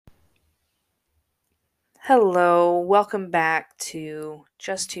Hello, welcome back to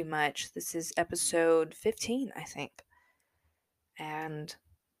Just Too Much. This is episode 15, I think. And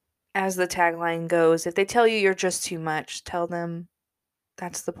as the tagline goes, if they tell you you're just too much, tell them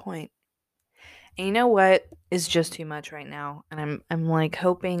that's the point. And you know what is just too much right now? And I'm like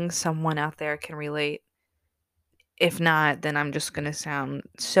hoping someone out there can relate. If not, then I'm just going to sound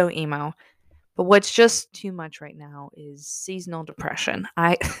so emo. But what's just too much right now is seasonal depression.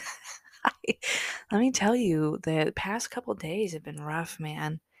 I let me tell you, the past couple days have been rough,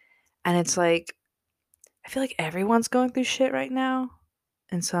 man. And it's like, I feel like everyone's going through shit right now.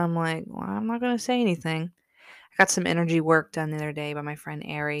 And so I'm like, well, I'm not going to say anything. I got some energy work done the other day by my friend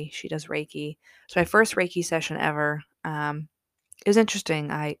Ari. She does Reiki. It's my first Reiki session ever. It was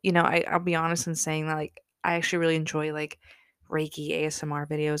interesting. I'll be honest in saying that, like, I actually really enjoy, like, Reiki ASMR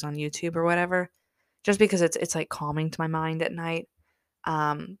videos on YouTube or whatever, just because it's like calming to my mind at night.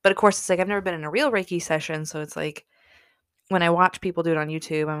 But of course, it's like I've never been in a real Reiki session. So it's like, when I watch people do it on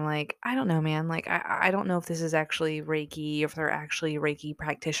YouTube, I'm like, I don't know, man. Like, I don't know if this is actually Reiki, if they're actually Reiki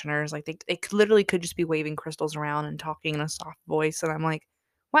practitioners. Like, they literally could just be waving crystals around and talking in a soft voice. And I'm like,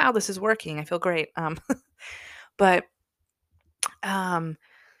 wow, this is working. I feel great. But um,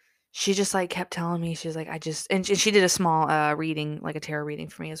 she just like kept telling me, she's like, and she did a small reading, like a tarot reading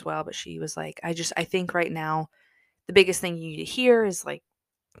for me as well. But she was like, I think right now the biggest thing you need to hear is like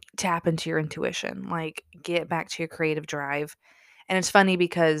tap into your intuition, like get back to your creative drive. And it's funny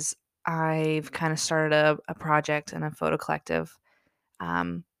because I've kind of started a project and a photo collective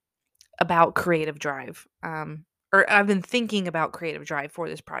um, about creative drive. Or I've been thinking about creative drive for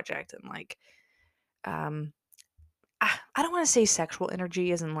this project, and like, um, I don't want to say sexual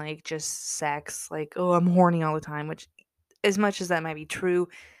energy as in like just sex, like, oh, I'm horny all the time, which, as much as that might be true,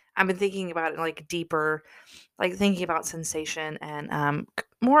 I've been thinking about it like deeper, like thinking about sensation and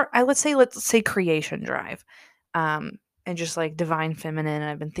more, let's say creation drive, and just like divine feminine.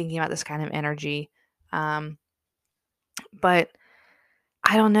 And I've been thinking about this kind of energy, um, but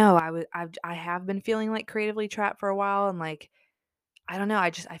I don't know. I have been feeling like creatively trapped for a while, and like, I don't know.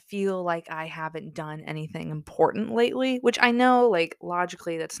 I feel like I haven't done anything important lately, which I know like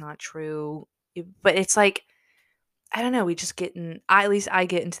logically that's not true, but it's like, I don't know, we just get in I at least I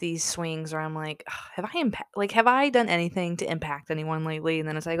get into these swings where I'm like, "Ugh, have I done anything to impact anyone lately?" And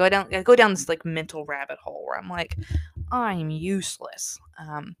then as I go down this, like, mental rabbit hole where I'm like, "I'm useless."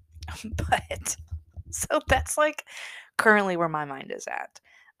 But so that's, like, currently where my mind is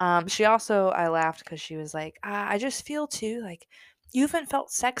at. She also I laughed because she was like, I just feel too, like, you haven't felt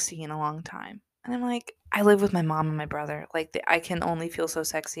sexy in a long time." And I'm like, "I live with my mom and my brother, like, I can only feel so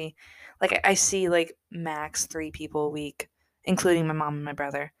sexy." Like, I see, like, max 3 people a week, including my mom and my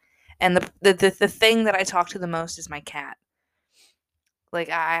brother. And the thing that I talk to the most is my cat. Like,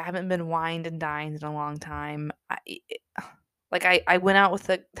 I haven't been wined and dined in a long time. I went out with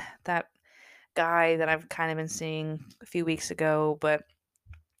that guy that I've kind of been seeing a few weeks ago, but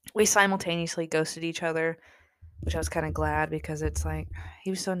we simultaneously ghosted each other, which I was kinda glad because it's like, he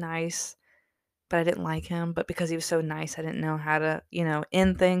was so nice, but I didn't like him, but because he was so nice, I didn't know how to,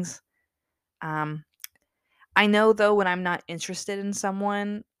 end things. Um, I know, though, when I'm not interested in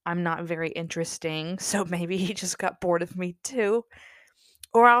someone, I'm not very interesting, so maybe he just got bored of me too.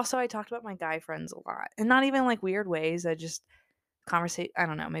 Or also I talked about my guy friends a lot, and not even, like, weird ways. I just conversate I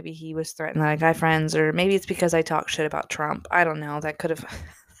don't know, maybe he was threatened that I had guy friends, or maybe it's because I talk shit about Trump. I don't know, that could've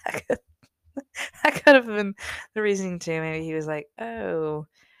that could that could have been the reasoning too. Maybe he was like, "Oh,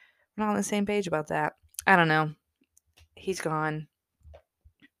 we're not on the same page about that." I don't know. He's gone,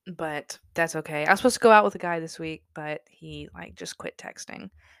 but that's okay. I was supposed to go out with a guy this week, but he, like, just quit texting.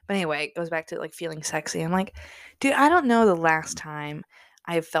 But anyway, it goes back to, like, feeling sexy. I'm like, dude, I don't know the last time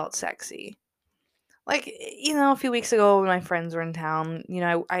I have felt sexy. Like, a few weeks ago when my friends were in town,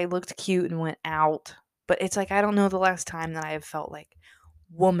 I looked cute and went out, but it's like, I don't know the last time that I have felt, like,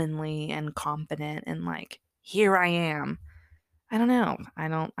 womanly and confident and, like, here I am. I don't know. I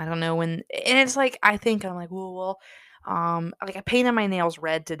don't know when, and it's like, I think I'm like, well, like, I painted my nails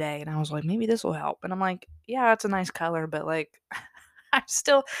red today, and I was like, "Maybe this will help." And I'm like, "Yeah, it's a nice color," but, like, I'm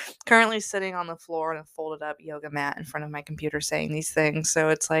still currently sitting on the floor on a folded up yoga mat in front of my computer saying these things, so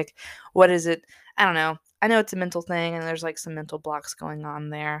it's like, what is it? I don't know. I know it's a mental thing, and there's, like, some mental blocks going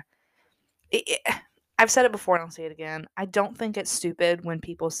on there. It I've said it before, and I'll say it again. I don't think it's stupid when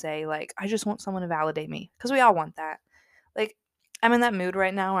people say, like, "I just want someone to validate me," because we all want that. Like, I'm in that mood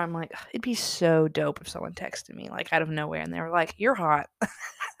right now where I'm like, "Ugh, it'd be so dope if someone texted me, like, out of nowhere, and they were like, 'You're hot.'"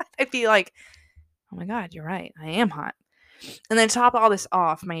 I'd be like, "Oh my god, you're right. I am hot." And then to top all this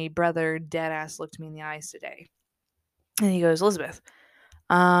off, my brother dead ass looked me in the eyes today, and he goes, "Elizabeth,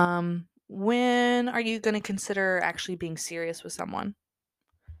 When are you going to consider actually being serious with someone?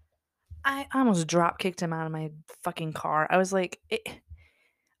 I almost drop kicked him out of my fucking car. I was like,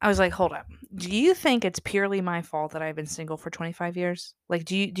 hold up. Do you think it's purely my fault that I've been single for 25 years? Like,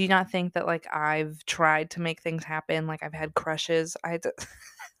 do you not think that like I've tried to make things happen? Like I've had crushes. I had to,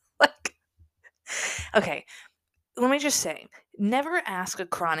 like, okay. Let me just say, never ask a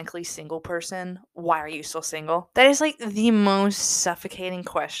chronically single person, why are you still single? That is like the most suffocating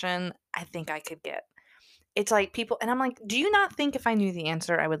question I think I could get. It's like people, and I'm like, do you not think if I knew the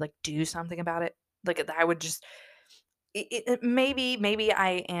answer, I would like do something about it? Like I would just, maybe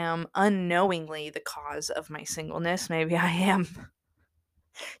I am unknowingly the cause of my singleness. Maybe I am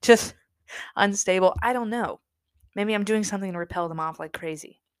just unstable. I don't know. Maybe I'm doing something to repel them off like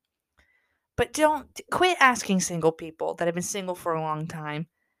crazy. But don't quit asking single people that have been single for a long time,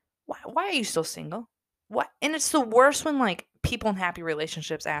 why are you still single? What? And it's the worst when like people in happy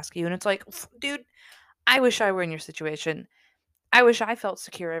relationships ask you, and it's like, dude, I wish I were in your situation. I wish I felt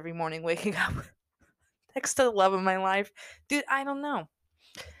secure every morning waking up next to the love of my life. Dude, I don't know.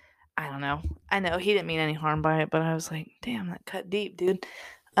 I don't know. I know he didn't mean any harm by it, but I was like, damn, that cut deep, dude.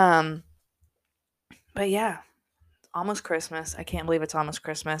 Um, but yeah, almost Christmas. I can't believe it's almost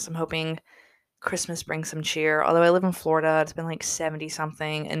Christmas. I'm hoping Christmas brings some cheer. Although I live in Florida, it's been like 70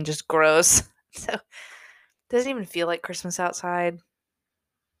 something and just gross. So it doesn't even feel like Christmas outside.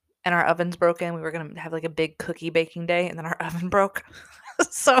 And our oven's broken. We were gonna have like a big cookie baking day, and then our oven broke.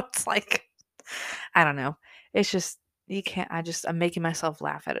 So it's like, I don't know. It's just you can't. I'm making myself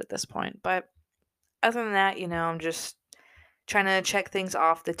laugh at this point. But other than that, I'm just trying to check things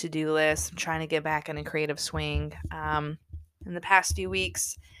off the to-do list. I'm trying to get back in a creative swing. In the past few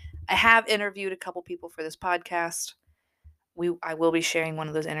weeks, I have interviewed a couple people for this podcast. I will be sharing one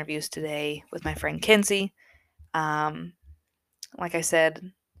of those interviews today with my friend Kenzie. Um, like I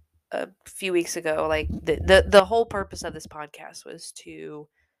said a few weeks ago, like the whole purpose of this podcast was to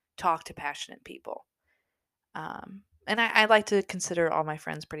talk to passionate people. And I like to consider all my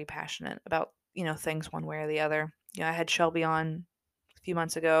friends pretty passionate about, things one way or the other. I had Shelby on a few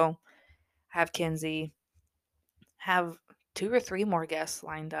months ago, have Kenzie, have 2 or 3 more guests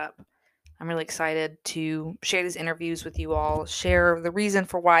lined up. I'm really excited to share these interviews with you all, share the reason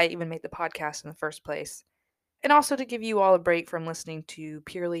for why I even made the podcast in the first place, and also to give you all a break from listening to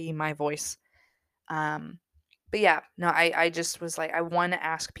purely my voice. Um, but yeah, no, I just was like, I want to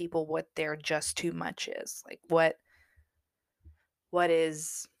ask people what their just too much is. Like what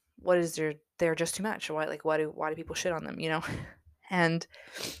is their just too much? Why do people shit on them? And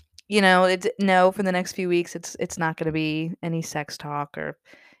it's no, for the next few weeks it's not gonna be any sex talk or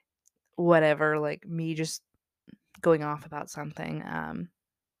whatever, like me just going off about something. I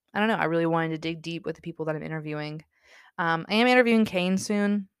don't know. I really wanted to dig deep with the people that I'm interviewing. I am interviewing Kane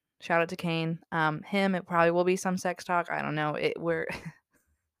soon. Shout out to Kane. Him, it probably will be some sex talk. I don't know. We're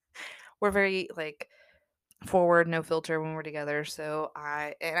very like forward, no filter when we're together. So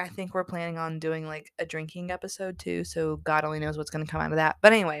I think we're planning on doing like a drinking episode too. So God only knows what's going to come out of that.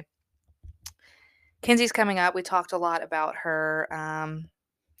 But anyway, Kenzie's coming up. We talked a lot about her,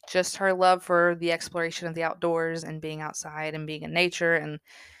 just her love for the exploration of the outdoors and being outside and being in nature and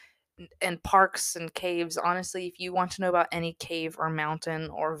parks and caves. Honestly, if you want to know about any cave or mountain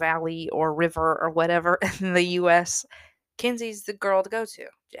or valley or river or whatever in the US, Kenzie's the girl to go to.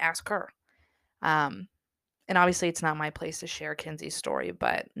 Ask her. Um, and obviously it's not my place to share Kenzie's story,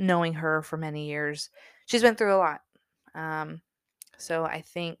 but knowing her for many years, she's been through a lot. Um, so I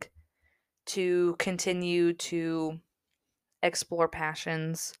think to continue to explore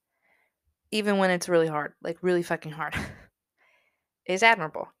passions, even when it's really hard, like really fucking hard, is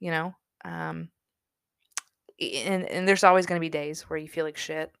admirable. Um, and there's always going to be days where you feel like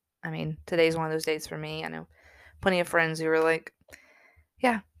shit. I mean, today's one of those days for me. I know plenty of friends who are like,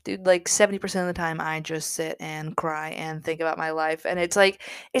 yeah, dude, like 70% of the time I just sit and cry and think about my life. And it's like,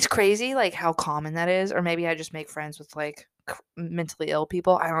 it's crazy, like how common that is. Or maybe I just make friends with like mentally ill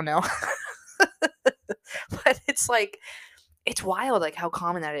people. I don't know. But it's like, it's wild, like how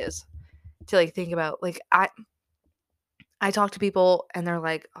common that is to like think about. Like, I talk to people and they're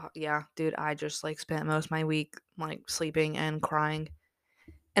like, oh, yeah, dude, I just like spent most of my week like sleeping and crying.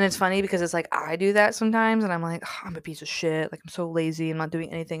 And it's funny because it's like I do that sometimes and I'm like, "Ugh, I'm a piece of shit. Like I'm so lazy. I'm not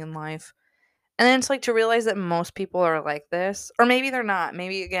doing anything in life." And then it's like to realize that most people are like this, or maybe they're not.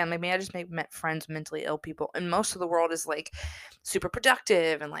 Maybe again, maybe I just make friends mentally ill people, and most of the world is like super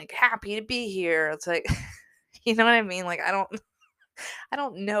productive and like happy to be here. It's like, you know what I mean? Like I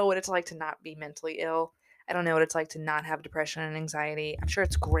don't know what it's like to not be mentally ill. I don't know what it's like to not have depression and anxiety. I'm sure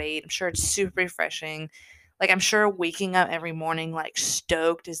it's great. I'm sure it's super refreshing. Like, I'm sure waking up every morning, like,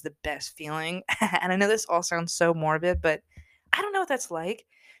 stoked is the best feeling. And I know this all sounds so morbid, but I don't know what that's like.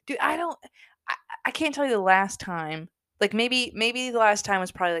 Dude, I, I can't tell you the last time. Like, maybe the last time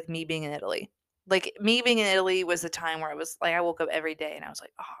was probably, like, me being in Italy. Like, me being in Italy was the time where I was like, I woke up every day and I was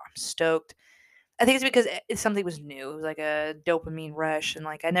like, "Oh, I'm stoked." I think it's because something was new. It was like a dopamine rush, and,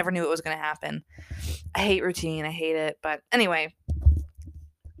 like, I never knew it was gonna happen. I hate routine, I hate it, but anyway,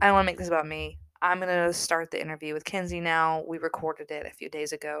 I don't wanna make this about me. I'm gonna start the interview with Kenzie now. We recorded it a few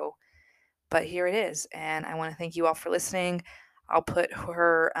days ago, but here it is, and I wanna thank you all for listening. I'll put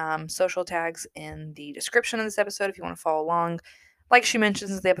her, social tags in the description of this episode if you wanna follow along. Like she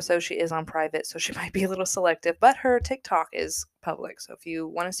mentions in the episode, she is on private, so she might be a little selective, but her TikTok is public, so if you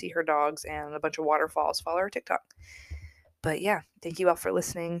wanna see her dogs and a bunch of waterfalls, follow her TikTok. But yeah, thank you all for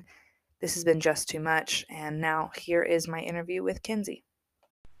listening. This has been Just Too Much, and now here is my interview with Kenzie.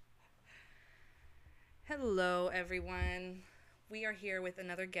 Hello, everyone. We are here with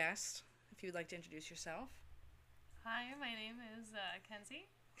another guest. If you would like to introduce yourself. Hi, my name is Kenzie.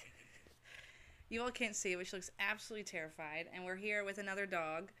 You all can't see, but she looks absolutely terrified. And we're here with another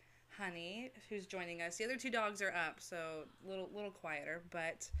dog, Honey, who's joining us. The other two dogs are up, so a little quieter.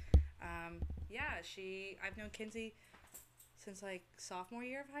 But yeah, I've known Kenzie since like sophomore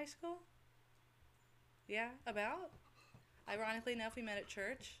year of high school. Yeah, about. Ironically enough, we met at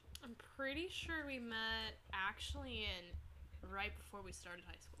church. I'm pretty sure we met actually right before we started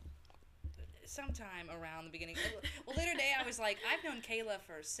high school. Sometime around the beginning. Well, later day, I was like, I've known Kayla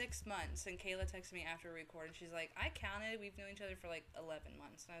for 6 months, and Kayla texted me after we recorded. She's like, I counted. We've known each other for like 11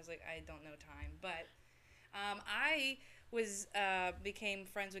 months, and I was like, I don't know time, but I became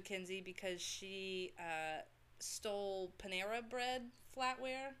friends with Kenzie because she stole Panera Bread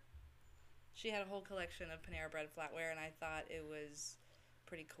flatware. She had a whole collection of Panera Bread flatware, and I thought it was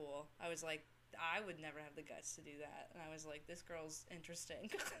pretty cool. I was like, I would never have the guts to do that, and I was like, this girl's interesting.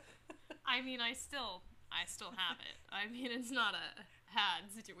 I mean, I still have it. I mean, it's not a had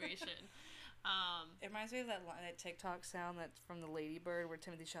situation. It reminds me of that TikTok sound that's from the Ladybird, where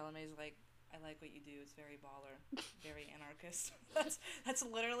Timothy Chalamet's like, "I like what you do. It's very baller, very anarchist." That's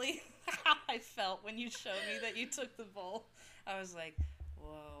literally how I felt when you showed me that you took the bowl. I was like,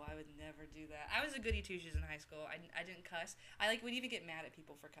 whoa, I would never do that. I was a goody two shoes in high school. I didn't cuss. I would even get mad at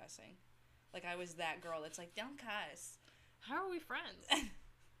people for cussing. Like, I was that girl that's like, don't cuss. How are we friends?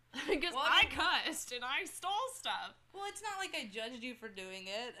 Because I cussed and I stole stuff. Well, it's not like I judged you for doing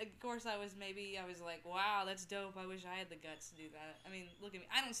it. Of course, I was like, wow, that's dope. I wish I had the guts to do that. I mean, look at me.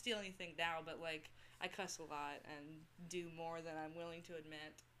 I don't steal anything now, but, like, I cuss a lot and do more than I'm willing to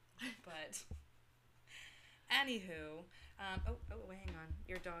admit. But, anywho, hang on.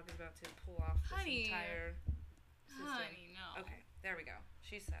 Your dog is about to pull off this entire system. Honey, no. Okay, there we go.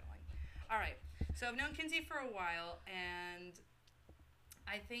 She's settling. All right. So I've known Kenzie for a while, and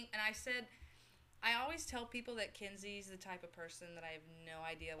I always tell people that Kenzie's the type of person that I have no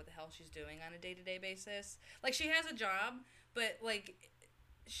idea what the hell she's doing on a day-to-day basis. Like, she has a job, but, like,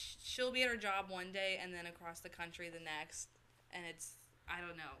 she'll be at her job one day and then across the country the next, and I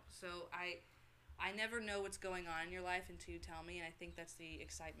don't know. So I never know what's going on in your life until you tell me, and I think that's the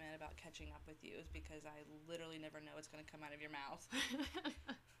excitement about catching up with you, is because I literally never know what's going to come out of your mouth.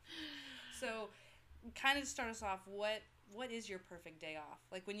 So, kind of start us off, what is your perfect day off?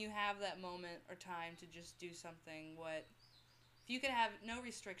 Like, when you have that moment or time to just do something, if you could have no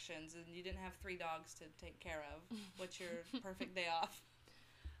restrictions and you didn't have 3 dogs to take care of, what's your perfect day off?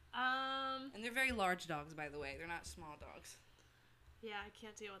 And they're very large dogs, by the way. They're not small dogs. Yeah, I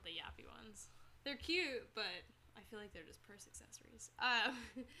can't deal with the yappy ones. They're cute, but I feel like they're just purse accessories.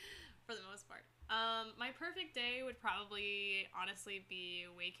 For the most part. My perfect day would probably honestly be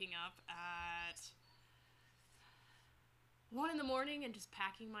waking up at 1 in the morning and just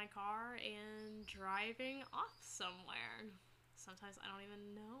packing my car and driving off somewhere. Sometimes I don't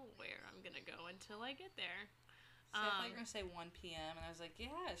even know where I'm gonna go until I get there. So I thought you were gonna say 1 p.m. and I was like,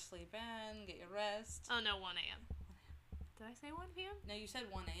 yeah, sleep in, get your rest. Oh no, 1 a.m. Did I say 1 p.m.? No, you said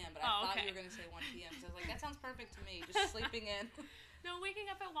 1 a.m., but I thought you were gonna say 1 p.m. So I was like, that sounds perfect to me. Just sleeping in. No,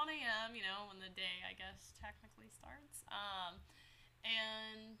 waking up at 1 a.m., when the day, I guess, technically starts.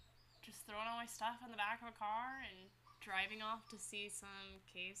 And just throwing all my stuff in the back of a car and driving off to see some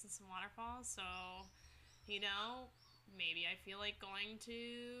caves and some waterfalls. So, maybe I feel like going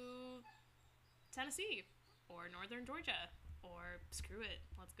to Tennessee or northern Georgia. Or, screw it,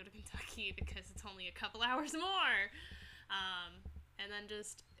 let's go to Kentucky because it's only a couple hours more. And then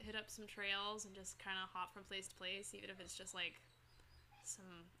just hit up some trails and just kind of hop from place to place, even if it's just like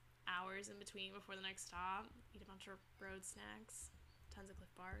some hours in between before the next stop. Eat a bunch of road snacks, tons of Cliff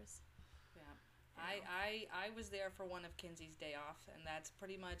Bars. Yeah. I was there for one of Kenzie's day off, and that's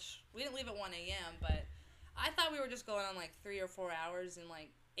pretty much. We didn't leave at 1 a.m., but I thought we were just going on like 3 or 4 hours, and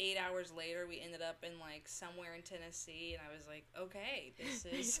like 8 hours later, we ended up in like somewhere in Tennessee, and I was like, okay, this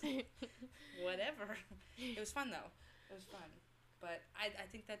is whatever. It was fun though. It was fun, but I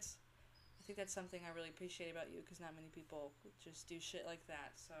think that's something I really appreciate about you because not many people just do shit like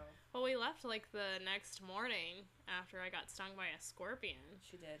that. So Well, we left like the next morning after I got stung by a scorpion.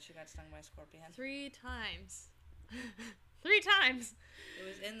 she did. She got stung by a scorpion. 3 times. 3 times. It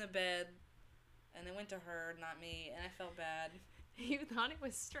was in the bed, and it went to her, not me, and I felt bad. You thought it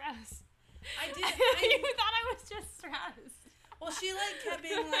was stress. I did. You thought I was just stressed. Well, she like kept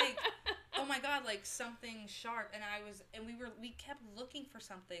being like, "Oh my god, like something sharp," and we kept looking for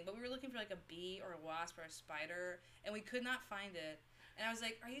something, but we were looking for like a bee or a wasp or a spider, and we could not find it. And I was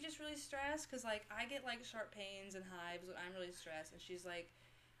like, "Are you just really stressed? Because like I get like sharp pains and hives when I'm really stressed." And she's like,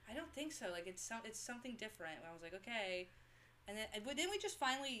 "I don't think so. Like it's something different." And I was like, "Okay." And then didn't we just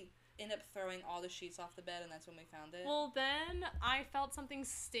finally end up throwing all the sheets off the bed, and that's when we found it? Well, then I felt something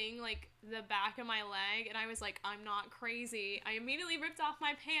sting like the back of my leg, and I was like, I'm not crazy. I immediately ripped off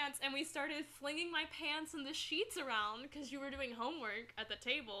my pants, and we started flinging my pants and the sheets around because you were doing homework at the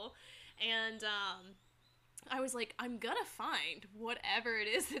table. And I was like, I'm gonna find whatever it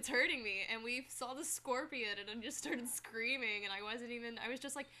is that's hurting me. And we saw the scorpion, and I just started screaming, and I was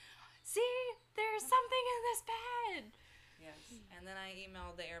just like, see, there's something in this bed. Yes. And then I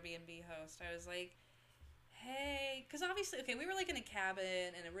emailed the Airbnb host. I was like, hey, because obviously, okay, we were like in a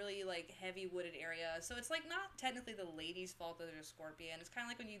cabin in a really like heavy wooded area, so it's like not technically the lady's fault that there's a scorpion. It's kind of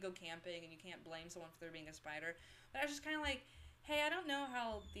like when you go camping and you can't blame someone for there being a spider. But I was just kind of like, hey, I don't know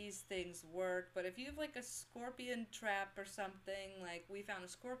how these things work, but if you have like a scorpion trap or something, like we found a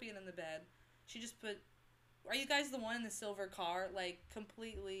scorpion in the bed. She just put, are you guys the one in the silver car? Like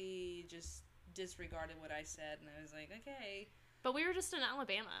completely just disregarded what I said, and I was like, okay. But we were just in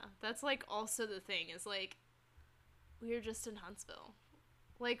Alabama. That's like also the thing is like we were just in Huntsville.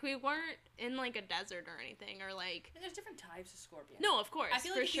 Like we weren't in like a desert or anything or like And there's different types of scorpions. No, of course. I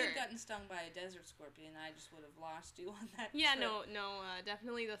feel for like if you sure. had gotten stung by a desert scorpion, I just would have lost you on that Yeah, trip. no,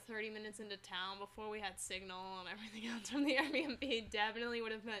 definitely the 30 minutes into town before we had signal and everything else from the Airbnb definitely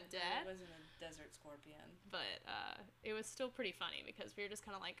would have meant death. It wasn't a desert scorpion. But it was still pretty funny because we were just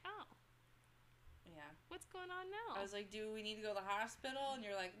kind of like, oh, Yeah. what's going on now? I was like, do we need to go to the hospital? And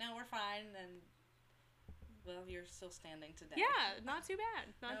you're like, no, we're fine. And, well, you're still standing today. Yeah, not too bad.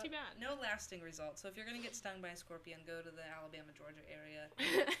 Not too bad. No lasting results. So if you're going to get stung by a scorpion, go to the Alabama, Georgia area,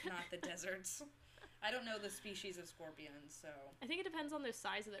 not the deserts. I don't know the species of scorpions, so... I think it depends on the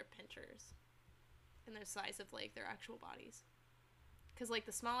size of their pinchers and the size of, like, their actual bodies. Because, like,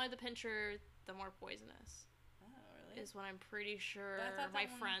 the smaller the pincher, the more poisonous. Oh, really? Is what I'm pretty sure my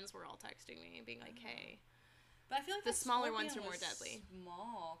friends were all texting me, being like, hey. But I feel like the smaller ones are was more deadly.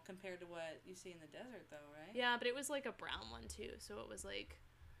 Small compared to what you see in the desert, though, right? Yeah, but it was like a brown one too, so it was like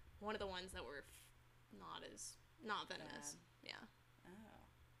one of the ones that were not venomous. Bad. Yeah. Oh.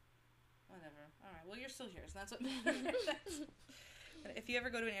 Whatever. All right. Well, you're still here, so that's what matters. If you ever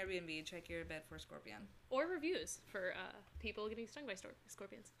go to an Airbnb, check your bed for a scorpion. Or reviews for people getting stung by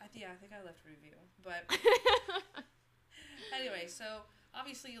scorpions. I think I left a review, but anyway. So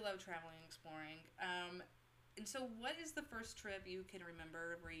obviously you love traveling and exploring. And so, what is the first trip you can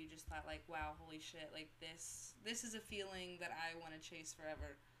remember where you just thought, like, wow, holy shit, like, this is a feeling that I want to chase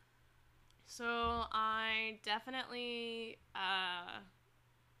forever? So, I definitely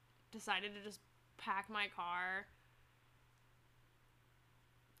decided to just pack my car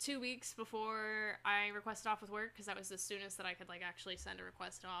 2 weeks before I requested off with work, because that was the soonest that I could, like, actually send a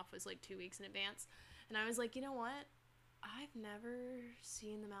request off was, like, 2 weeks in advance. And I was like, you know what? I've never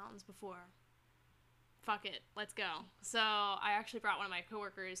seen the mountains before. Fuck it, let's go. So I actually brought one of my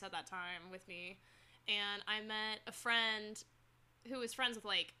coworkers at that time with me, and I met a friend who was friends with,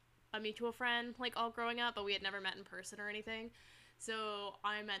 like, a mutual friend, like, all growing up, but we had never met in person or anything. So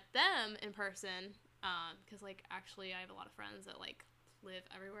I met them in person, because, like, actually I have a lot of friends that, like, live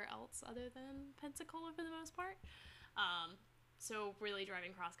everywhere else other than Pensacola for the most part. So really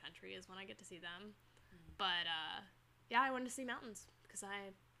driving cross country is when I get to see them. Mm-hmm. But, yeah, I wanted to see mountains, because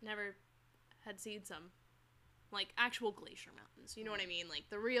I never had seen some, like, actual glacier mountains. You know what I mean? Like,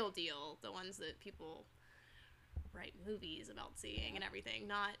 the real deal. The ones that people write movies about seeing and everything.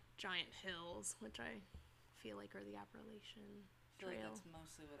 Not giant hills, which I feel like are the Appalachian Trail. I feel like that's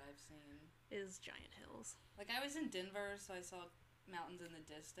mostly what I've seen. Is giant hills. Like, I was in Denver, so I saw mountains in the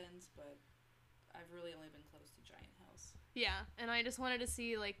distance, but I've really only been close to giant hills. Yeah, and I just wanted to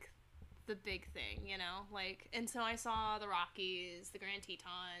see, like, the big thing, you know? Like, and so I saw the Rockies, the Grand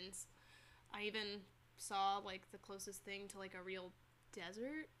Tetons, I even saw, like, the closest thing to, like, a real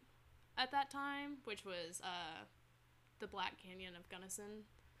desert at that time, which was the Black Canyon of Gunnison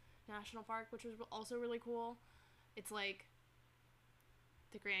National Park, which was also really cool. It's like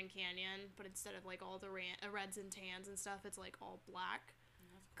the Grand Canyon, but instead of, like, all the reds and tans and stuff, it's, like, all black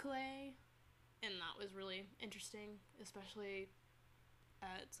clay. And that was really interesting, especially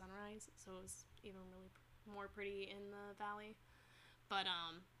at sunrise, so it was even really more pretty in the valley. But,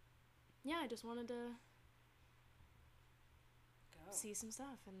 yeah, I just wanted to see some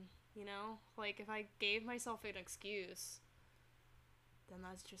stuff, and, you know, like, if I gave myself an excuse, then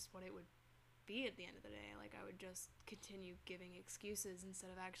that's just what it would be at the end of the day. Like, I would just continue giving excuses instead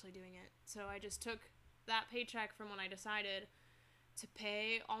of actually doing it. So I just took that paycheck from when I decided to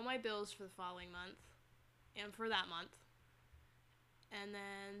pay all my bills for the following month and for that month. And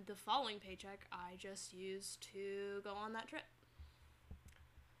then the following paycheck I just used to go on that trip.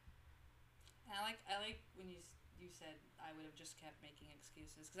 I like when you said I would have just kept making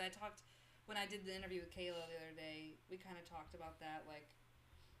excuses, because I talked when I did the interview with Kayla the other day. We kind of talked about that. Like,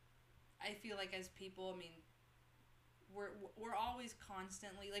 I feel like as people, I mean, we're always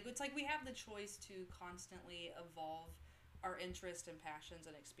constantly, like, it's like we have the choice to constantly evolve our interests and passions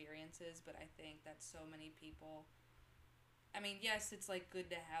and experiences, but I think that so many people, I mean, yes, it's, like, good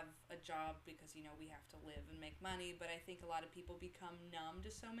to have a job because, you know, we have to live and make money, but I think a lot of people become numb to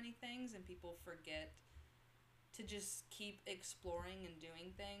so many things, and people forget to just keep exploring and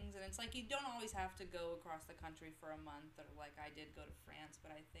doing things. And it's like, you don't always have to go across the country for a month, or, like, I did go to France, but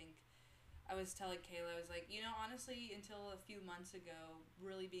I think I was telling Kayla, I was like, you know, honestly, until a few months ago,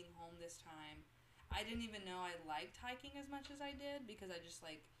 really being home this time, I didn't even know I liked hiking as much as I did, because I just,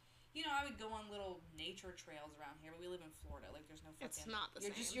 like, you know, I would go on little nature trails around here, but we live in Florida. Like, there's no fucking... It's not the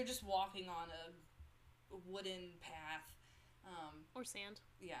same. You're just walking on a wooden path. Or sand.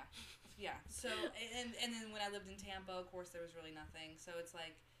 Yeah. Yeah. So, and then when I lived in Tampa, of course, there was really nothing. So it's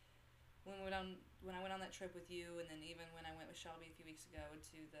like, when I went on that trip with you, and then even when I went with Shelby a few weeks ago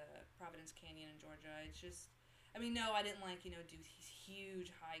to the Providence Canyon in Georgia, it's just... I mean, no, I didn't, like, you know, do these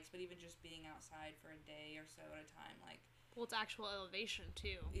huge hikes, but even just being outside for a day or so at a time, like... Well, it's actual elevation,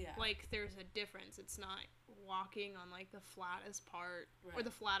 too. Yeah. Like, there's a difference. It's not walking on, like, the flattest part, right. or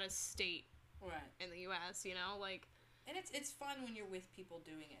the flattest state right. in the U.S., you know? Like... And it's fun when you're with people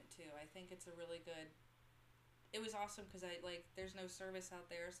doing it, too. I think it's a really good... It was awesome because, there's no service out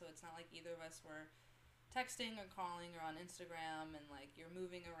there, so it's not like either of us were texting or calling or on Instagram, and, like, you're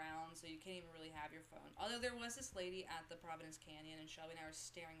moving around, so you can't even really have your phone. Although there was this lady at the Providence Canyon, and Shelby and I were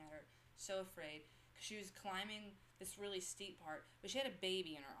staring at her, so afraid, because she was climbing this really steep part, but she had a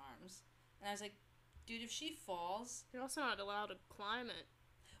baby in her arms. And I was like, dude, if she falls... You're also not allowed to climb it.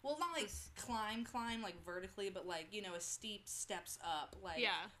 Well, not, like, climb, like, vertically, but, like, you know, a steep steps up, like,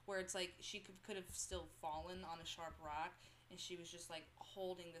 yeah. where it's, like, she could have still fallen on a sharp rock, and she was just, like,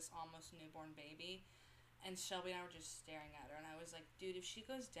 holding this almost newborn baby, and Shelby and I were just staring at her, and I was like, dude, if she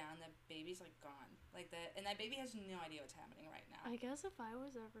goes down, that baby's, like, gone, like, that, and that baby has no idea what's happening right now. I guess if I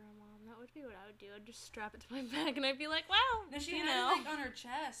was ever a mom, that would be what I would do. I'd just strap it to my back, and I'd be like, wow, no, she had it, like, on her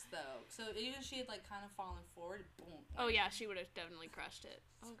chest, though, so even if she had, like, kind of fallen forward, boom. Oh, yeah, she would have definitely crushed it.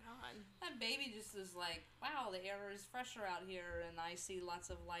 Oh, God. That baby just was like, wow, the air is fresher out here, and I see lots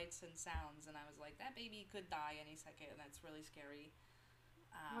of lights and sounds, and I was like, that baby could die any second, and that's really scary.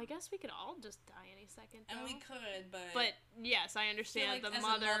 Well, I guess we could all just die any second, though. And we could, but... But, yes, I understand like the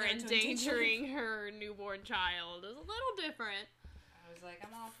mother endangering her newborn child is a little different. I was like,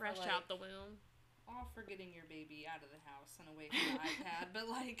 I'm all fresh for, like, out the womb. All for getting your baby out of the house and away from the iPad, but,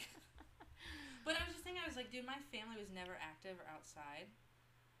 like... But I was just thinking, I was like, dude, my family was never active or outside,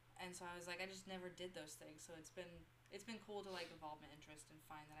 and so I was like, I just never did those things, so it's been cool to, like, evolve my interest and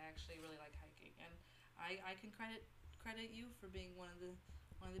find that I actually really like hiking, and I can credit you for being one of the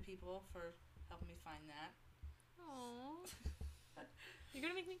people for helping me find that. Aww. You're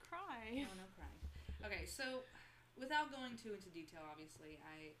gonna make me cry. No crying. Okay, so without going too into detail, obviously,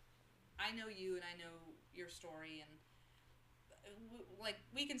 I know you and I know your story, and like,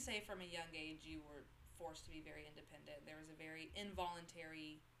 we can say from a young age you were forced to be very independent. There was a very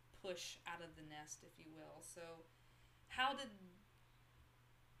involuntary push out of the nest, if you will. So how did...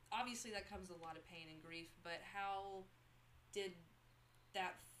 Obviously that comes with a lot of pain and grief, but how did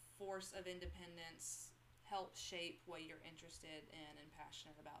that force of independence help shape what you're interested in and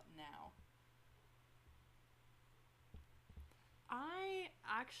passionate about now? I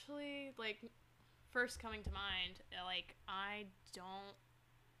actually, like, first coming to mind, like, I don't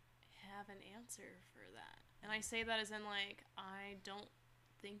have an answer for that. And I say that as in, like, I don't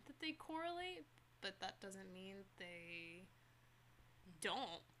think that they correlate, but that doesn't mean they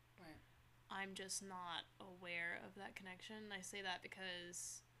don't. Right. I'm just not aware of that connection. I say that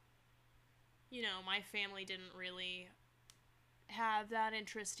because, my family didn't really have that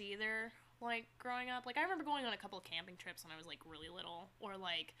interest either. Like, growing up, like, I remember going on a couple of camping trips when I was, like, really little, or,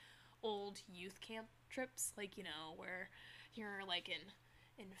 like, old youth camp trips, like, where you're, like,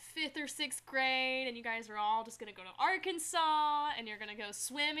 in 5th or 6th grade, and you guys are all just gonna go to Arkansas, and you're gonna go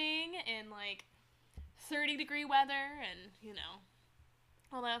swimming in, like, 30-degree weather, and,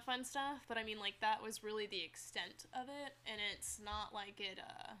 all that fun stuff. But, I mean, like, that was really the extent of it, and it's not like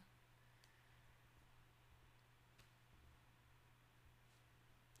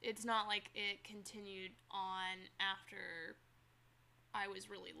it's not like it continued on after I was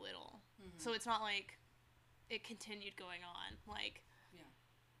really little. Mm-hmm. So it's not like it continued going on. Like, yeah.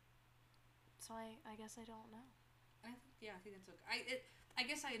 So I guess I don't know. I think that's okay. I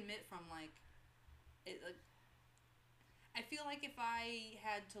guess I admit from, like, it, like, I feel like if I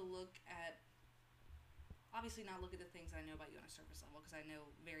had to look at, obviously not look at the things I know about you on a surface level, because I know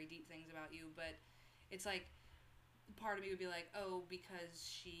very deep things about you, but it's like, part of me would be like, oh, because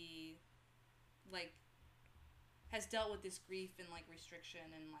she, like, has dealt with this grief and, like, restriction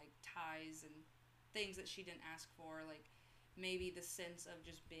and, like, ties and things that she didn't ask for, like, maybe the sense of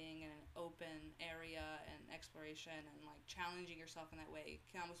just being in an open area and exploration and, like, challenging yourself in that way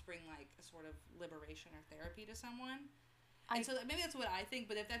can almost bring, like, a sort of liberation or therapy to someone. And so maybe that's what I think,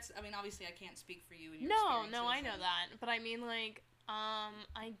 but if that's, I mean, obviously I can't speak for you and your experiences. No, I know that. But I mean, like,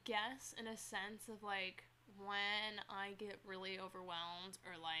 I guess in a sense of, like, when I get really overwhelmed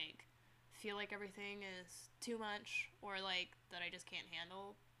or, like, feel like everything is too much or, like, that I just can't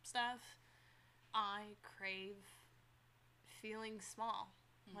handle stuff, I crave feeling small.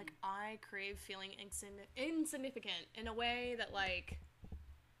 Mm-hmm. Like, I crave feeling insignificant in a way that, like,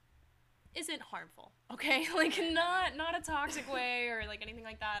 isn't harmful, okay? Like, not a toxic way or, like, anything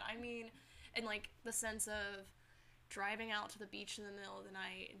like that. I mean, and, like, the sense of driving out to the beach in the middle of the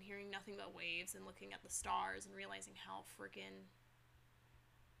night and hearing nothing but waves and looking at the stars and realizing how freaking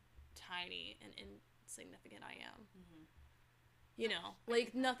tiny and insignificant I am. Mm-hmm.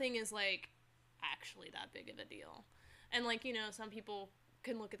 Like, nothing is, like, actually that big of a deal. And, like, some people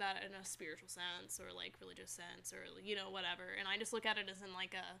can look at that in a spiritual sense or, like, religious sense or, whatever. And I just look at it as in,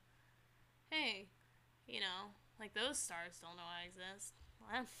 like, hey, like, those stars don't know I exist.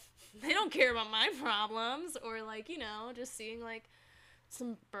 They don't care about my problems. Or, like, just seeing, like,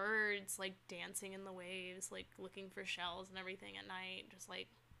 some birds, like, dancing in the waves, like, looking for shells and everything at night, just, like,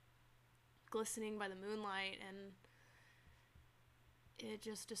 glistening by the moonlight, and it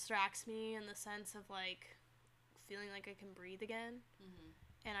just distracts me in the sense of, like, feeling like I can breathe again. Mm-hmm.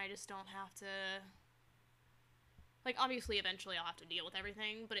 And I just don't have to, like, obviously eventually I'll have to deal with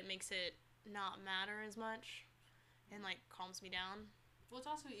everything, but it makes it not matter as much and, like, calms me down. Well,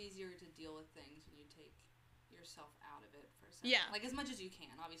 it's also easier to deal with things when you take yourself out of it for a second. Yeah. Like, as much as you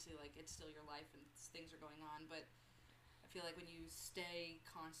can. Obviously, like, it's still your life and things are going on, but I feel like when you stay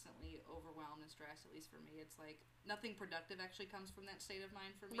constantly overwhelmed and stressed, at least for me, it's like nothing productive actually comes from that state of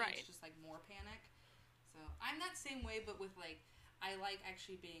mind for me. Right. It's just, like, more panic. So I'm that same way, but with, like, I like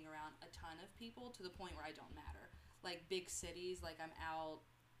actually being around a ton of people to the point where I don't matter. Like, big cities, like, I'm out,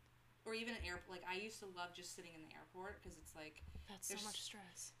 or even an airport. Like, I used to love just sitting in the airport because it's like, that's so much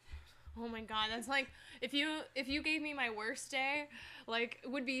stress. Oh my god, that's like, if you gave me my worst day, like, it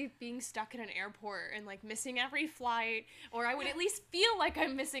would be being stuck in an airport and, like, missing every flight, or I would at least feel like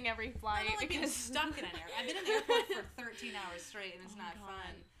I'm missing every flight. I don't like being stuck in an airport. I've been in an airport for 13 hours straight, and it's not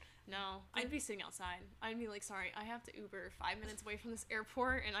fun. No, I'd be sitting outside. I'd be like, sorry, I have to Uber 5 minutes away from this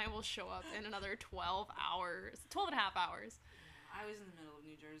airport, and I will show up in another 12 and a half hours. I was in the middle of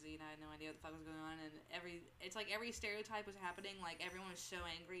New Jersey, and I had no idea what the fuck was going on, and it's like every stereotype was happening, like, everyone was so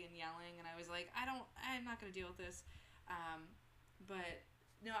angry and yelling, and I was like, I'm not going to deal with this, but,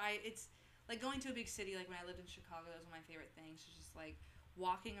 no, it's, like, going to a big city, like, when I lived in Chicago, that was one of my favorite things, just, like,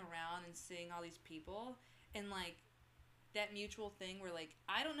 walking around and seeing all these people, and, like, that mutual thing where, like,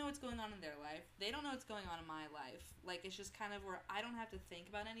 I don't know what's going on in their life, they don't know what's going on in my life, like, it's just kind of where I don't have to think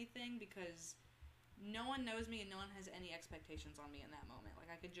about anything, because no one knows me and no one has any expectations on me in that moment.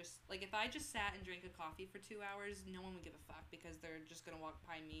 Like, I could just, like, if I just sat and drank a coffee for 2 hours, no one would give a fuck because they're just going to walk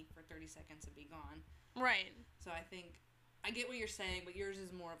by me for 30 seconds and be gone. Right. So I think, I get what you're saying, but yours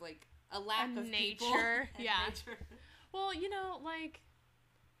is more of, like, a lack of nature. People. Yeah. Nature. Well, like,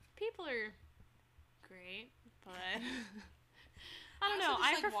 people are great, but I don't know.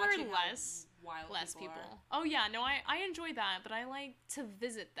 I prefer less people. Oh, yeah, no, I enjoy that, but I like to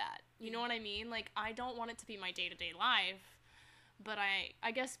visit that. You know what I mean? Like, I don't want it to be my day-to-day life, but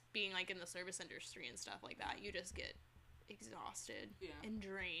I guess being, like, in the service industry and stuff like that, you just get exhausted Yeah. and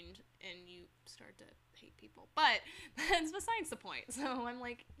drained, and you start to hate people. But that's besides the point. So I'm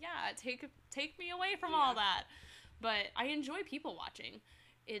like, yeah, take me away from all that. But I enjoy people watching.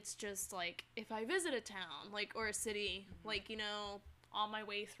 It's just like if I visit a town, like, or a city, like, you know, on my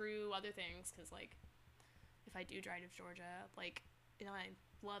way through other things, because like if I do drive to Georgia, like, you know, I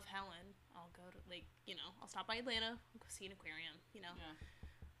love Helen. I'll go to, like, you know, I'll stop by Atlanta, I'll go see an aquarium, you know. Yeah.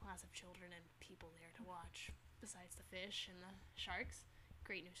 Lots of children and people there to watch, besides the fish and the sharks.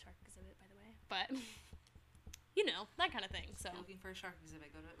 Great new shark exhibit, by the way. But, you know, that kind of thing. So, If you're looking for a shark exhibit,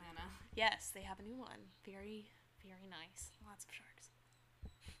 go to Atlanta. yes, they have a new one. Very, very nice. Lots of sharks.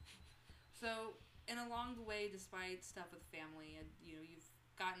 So, and along the way, despite stuff with family, and you know, you've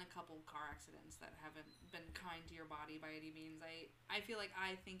gotten a couple car accidents that haven't been kind to your body by any means. I feel like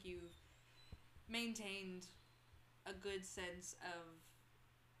I think you've maintained a good sense of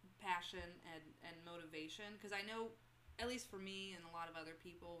passion and motivation, because I know, at least for me and a lot of other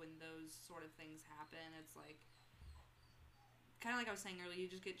people, when those sort of things happen, it's like kind of like I was saying earlier, you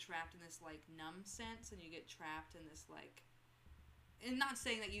just get trapped in this like numb sense, and you get trapped in this like, and not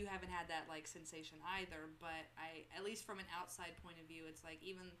saying that you haven't had that like sensation either, but I, at least from an outside point of view, it's like,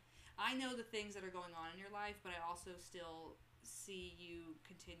 even I know the things that are going on in your life, but I also still see you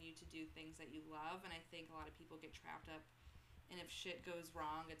continue to do things that you love, and I think a lot of people get trapped up, and if shit goes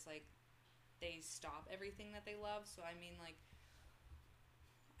wrong, it's like they stop everything that they love. So I mean, like,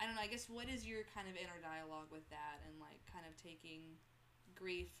 I don't know, I guess, what is your kind of inner dialogue with that, and like kind of taking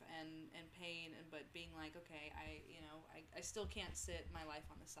grief and pain, and but being like, okay, I still can't sit my life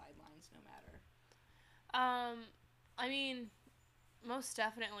on the sidelines no matter. I mean, most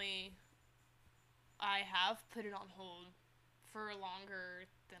definitely I have put it on hold for longer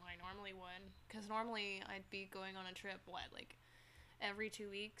than I normally would, because normally I'd be going on a trip, like every 2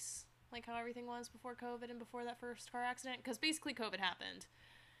 weeks, like how everything was before COVID and before that first car accident, because basically COVID happened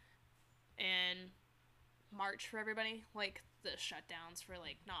in March for everybody, like the shutdowns for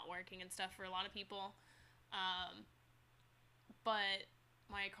like not working and stuff for a lot of people. But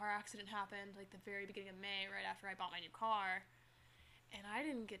my car accident happened like the very beginning of May, right after I bought my new car, and I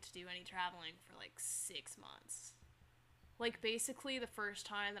didn't get to do any traveling for like 6 months. Like basically the first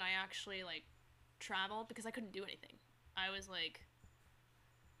time that I actually like traveled, because I couldn't do anything. I was like,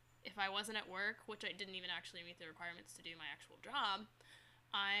 if I wasn't at work, which I didn't even actually meet the requirements to do my actual job,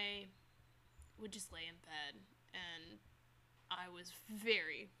 I would just lay in bed, and I was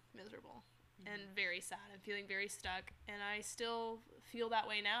very miserable and very sad and feeling very stuck, and I still feel that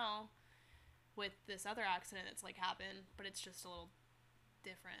way now with this other accident that's like happened, but it's just a little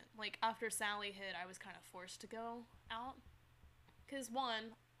different. Like after Sally hit, I was kind of forced to go out, because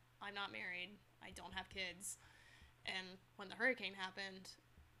one, I'm not married, I don't have kids, and when the hurricane happened,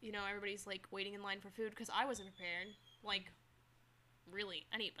 you know, everybody's like waiting in line for food, because I wasn't prepared, like really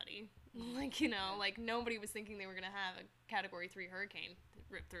anybody. Like, you know, like nobody was thinking they were gonna have a category 3 hurricane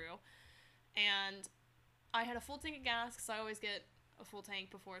rip through. And I had a full tank of gas, because I always get a full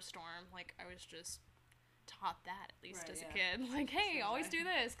tank before a storm. Like, I was just taught that, at least as a kid. Like, hey, always do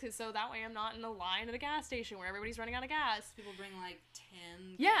this, because so that way I'm not in a line at a gas station where everybody's running out of gas. People bring like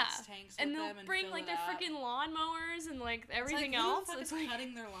 10 gas tanks with and they'll them and bring fill like it their up. freaking lawnmowers and like everything it's like, else. Who the fuck It's is like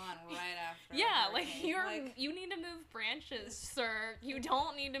cutting their lawn right after. yeah, a like hurricane? you need to move branches, sir. You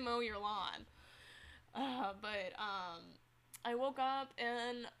don't need to mow your lawn. But I woke up,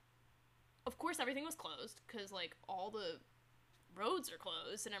 and of course everything was closed, because like all the roads are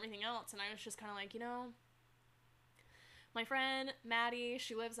closed and everything else, and I was just kind of like, you know, my friend Maddie,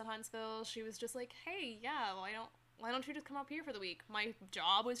 she lives in Huntsville, she was just like, hey, yeah, why don't you just come up here for the week? My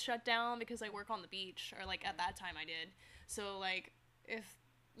job was shut down because I work on the beach, or like at that time I did. So like if,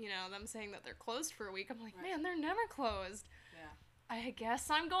 you know, them saying that they're closed for a week, I'm like, man, they're never closed. Yeah. I guess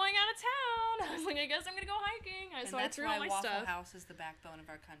I'm going out of town. I was like, I guess I'm gonna go hiking. So I threw all my Waffle stuff. House is the backbone of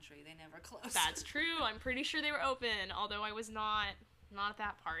our country. They never close. That's true. I'm pretty sure they were open, although I was not at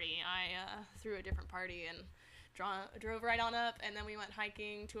that party. I threw a different party and drove right on up, and then we went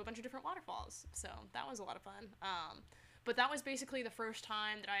hiking to a bunch of different waterfalls. So that was a lot of fun. But that was basically the first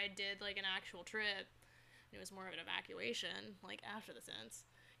time that I did like an actual trip. It was more of an evacuation, like after the sense,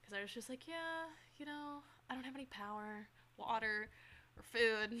 because I was just like, yeah, you know, I don't have any power, water, or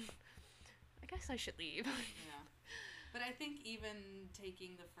food. I guess I should leave. Yeah. But I think even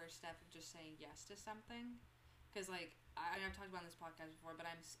taking the first step of just saying yes to something, because like I've talked about on this podcast before, but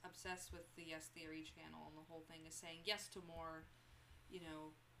I'm obsessed with the Yes Theory channel, and the whole thing is saying yes to more, you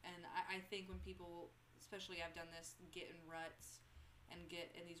know. And I think when people, especially I've done this, get in ruts and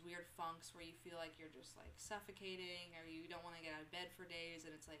get in these weird funks where you feel like you're just like suffocating, or you don't want to get out of bed for days,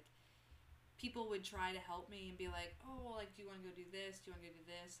 and it's like people would try to help me and be like, oh, like, do you want to go do this? Do you want to go do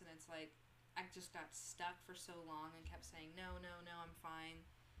this? And it's like, I just got stuck for so long and kept saying, no, I'm fine.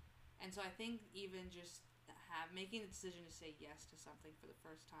 And so I think even just making the decision to say yes to something for the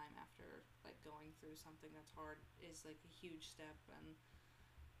first time after, like, going through something that's hard is, like, a huge step. And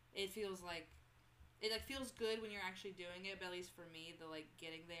it feels like, it, like, feels good when you're actually doing it, but at least for me, the, like,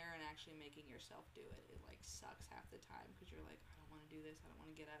 getting there and actually making yourself do it, like, sucks half the time, because you're like, I don't want to do this, I don't want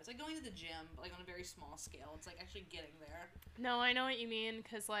to get out. It's like going to the gym, but, like, on a very small scale. It's, like, actually getting there. No, I know what you mean,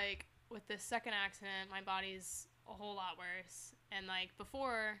 because, like, with this second accident, my body's a whole lot worse. And, like,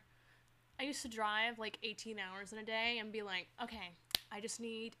 before, I used to drive, like, 18 hours in a day and be like, okay, I just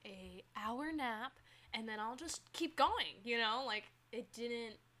need a hour nap, and then I'll just keep going, you know? Like, it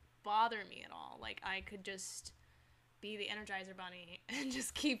didn't bother me at all. Like, I could just be the Energizer Bunny and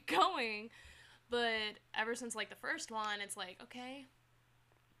just keep going. But ever since, like, the first one, it's like, okay,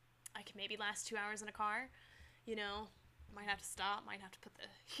 I can maybe last 2 hours in a car, you know? Might have to stop, might have to put the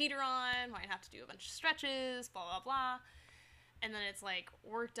heater on, might have to do a bunch of stretches, blah, blah, blah. And then it's, like,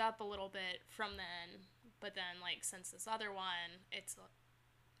 worked up a little bit from then. But then, like, since this other one, it's,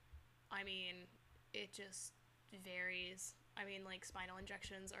 I mean, it just varies. I mean, like, spinal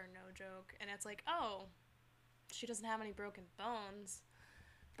injections are no joke. And it's like, oh, she doesn't have any broken bones.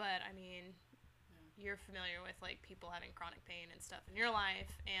 But, I mean, you're familiar with, like, people having chronic pain and stuff in your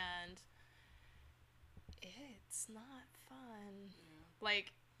life. And it's not fun. Yeah.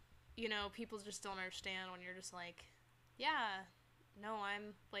 Like, you know, people just don't understand when you're just like, yeah, no,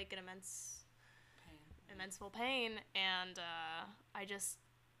 I'm, like, in immenseful pain. And I just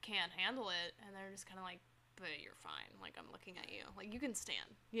can't handle it. And they're just kind of like, but you're fine. Like, I'm looking at you. Like, you can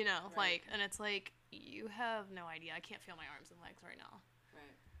stand, you know? Right. Like, and it's like, you have no idea. I can't feel my arms and legs right now.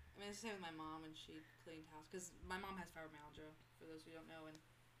 Right. I mean, it's the same with my mom when she cleaned house. Because my mom has fibromyalgia, for those who don't know. And,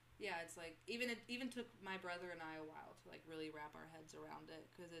 yeah, it's like, it even took my brother and I a while to, like, really wrap our heads around it.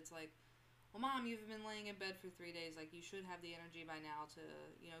 Because it's like, well, Mom, you've been laying in bed for 3 days. Like, you should have the energy by now to,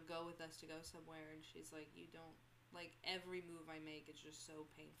 you know, go with us to go somewhere. And she's like, you don't. Like, every move I make, it's just so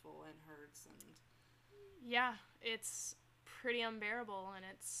painful and hurts. And yeah, it's pretty unbearable, and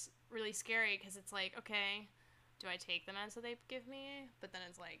it's really scary because it's like, okay, do I take the meds that they give me? But then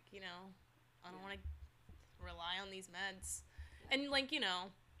it's like, you know, I don't want to rely on these meds. Yeah. And, like, you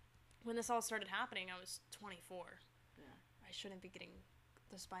know, when this all started happening, I was 24. Yeah. I shouldn't be getting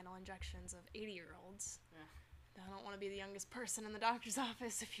the spinal injections of 80-year-olds. Yeah. I don't want to be the youngest person in the doctor's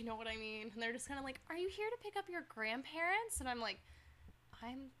office, if you know what I mean. And they're just kind of like, are you here to pick up your grandparents? And I'm like,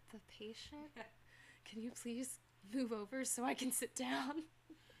 I'm the patient. Can you please move over so I can sit down?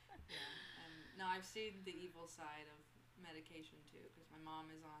 Yeah, and no, I've seen the evil side of medication too, because my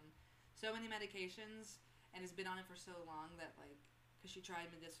mom is on so many medications and has been on it for so long that, like, because she tried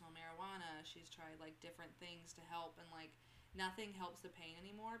medicinal marijuana, she's tried, like, different things to help, and, like, nothing helps the pain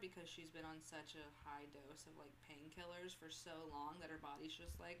anymore because she's been on such a high dose of, like, painkillers for so long that her body's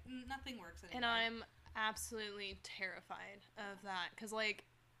just like, nothing works anymore. And I'm absolutely terrified of that, because, like,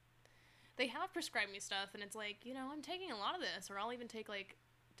 they have prescribed me stuff, and it's like, you know, I'm taking a lot of this, or I'll even take, like,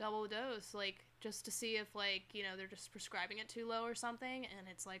 double dose, like, just to see if, like, you know, they're just prescribing it too low or something, and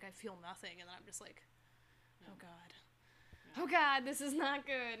it's like, I feel nothing, and then I'm just like, oh God. Yeah. Oh God, this is not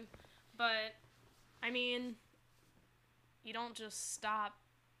good. But, I mean, you don't just stop,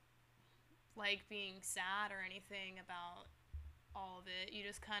 like, being sad or anything about all of it. You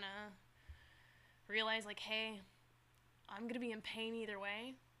just kind of realize, like, hey, I'm going to be in pain either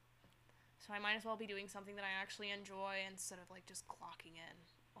way. So I might as well be doing something that I actually enjoy instead of, like, just clocking in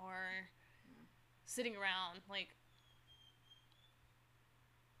or sitting around. Like,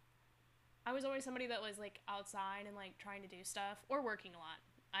 I was always somebody that was, like, outside and, like, trying to do stuff or working a lot.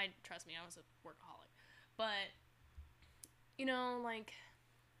 Trust me, I was a workaholic. But, you know, like,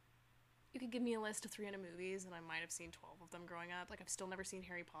 you could give me a list of 300 movies, and I might have seen 12 of them growing up. Like, I've still never seen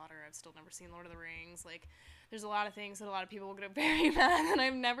Harry Potter. I've still never seen Lord of the Rings. Like, there's a lot of things that a lot of people will get very mad that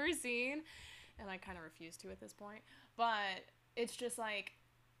I've never seen, and I kind of refuse to at this point. But it's just, like,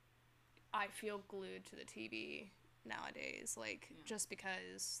 I feel glued to the TV nowadays, like, just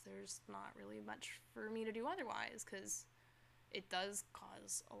because there's not really much for me to do otherwise, because it does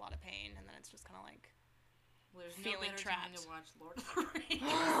cause a lot of pain, and then it's just kind of like, well, there's feeling no better trapped. time to watch Lord of the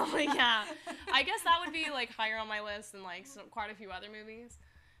Rings. Yeah, I guess that would be, like, higher on my list than, like, quite a few other movies.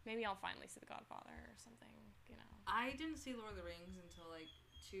 Maybe I'll finally see The Godfather or something, you know. I didn't see Lord of the Rings until, like,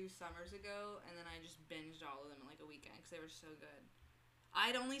 2 summers ago, and then I just binged all of them in, like, a weekend because they were so good.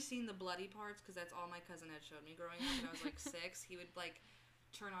 I'd only seen the bloody parts because that's all my cousin had showed me growing up when I was, like, 6. He would, like,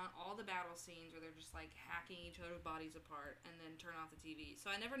 turn on all the battle scenes where they're just like hacking each other's bodies apart, and then turn off the TV. So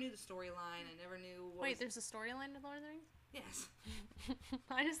I never knew the storyline. I never knew. Wait, there's a storyline to Lord of the Rings? Yes.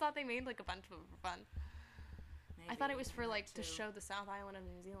 I just thought they made like a bunch of them for fun. Maybe, I thought it was for like too. to show the South Island of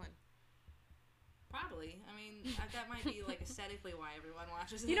New Zealand. Probably. I mean, that might be like aesthetically why everyone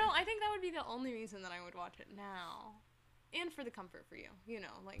watches it. You know, I think that would be the only reason that I would watch it now, and for the comfort for you. You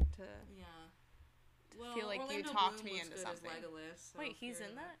know, like to. Yeah. Well, feel like Orlando you talked Bloom me looks into good something. As Legolas, so wait, he's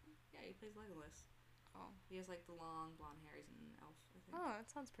in that? Yeah, he plays Legolas. Oh. He has like the long blonde hair. He's an elf, I think. Oh,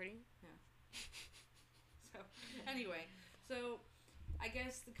 that sounds pretty. Yeah. So, anyway, so I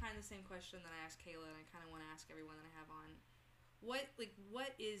guess the kind of same question that I asked Kayla, and I kind of want to ask everyone that I have on.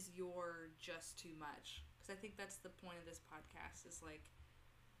 What is your just too much? Because I think that's the point of this podcast. Is like,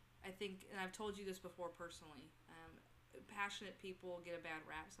 I think, and I've told you this before personally. Passionate people get a bad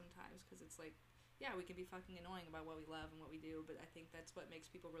rap sometimes because it's like, yeah, we can be fucking annoying about what we love and what we do, but I think that's what makes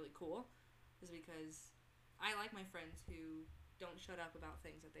people really cool, is because I like my friends who don't shut up about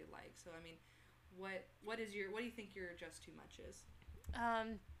things that they like. So I mean, what do you think your just too much is?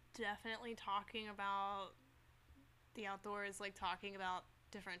 Definitely talking about the outdoors, like talking about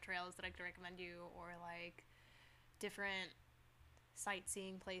different trails that I could recommend you, or like different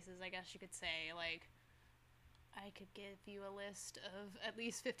sightseeing places, I guess you could say. Like, I could give you a list of at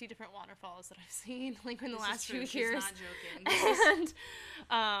least 50 different waterfalls that I've seen, like, in the last few years. She's not joking.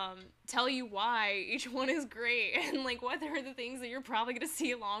 And tell you why each one is great, and, like, what are the things that you're probably going to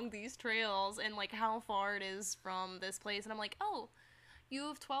see along these trails, and, like, how far it is from this place. And I'm like, oh, you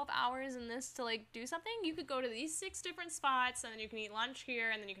have 12 hours in this to, like, do something? You could go to these 6 different spots, and then you can eat lunch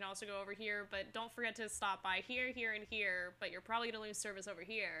here, and then you can also go over here, but don't forget to stop by here, here, and here, but you're probably going to lose service over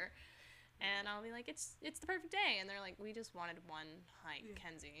here. And I'll be like, it's the perfect day. And they're like, we just wanted one hike,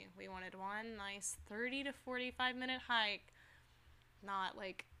 Kenzie. We wanted one nice 30 to 45 minute hike, not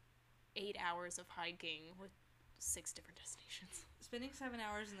like 8 hours of hiking with 6 different destinations. Spending 7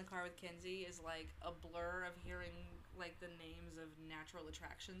 hours in the car with Kenzie is like a blur of hearing like the names of natural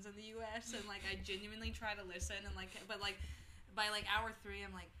attractions in the U.S. And like I genuinely try to listen, and like, but like by like hour 3,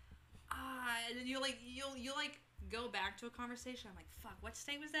 I'm like, and then you'll go back to a conversation. I'm like, fuck, what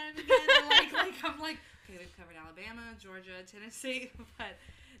state was that in again? And I'm like, okay, we've covered Alabama, Georgia, Tennessee, but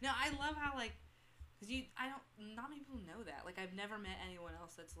no, I love how like, cause not many people know that. Like, I've never met anyone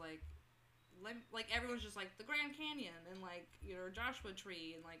else that's like everyone's just like the Grand Canyon and like, you know, Joshua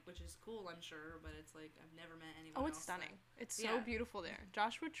Tree and like, which is cool, I'm sure, but it's like I've never met anyone. Oh, it's stunning. It's so beautiful there.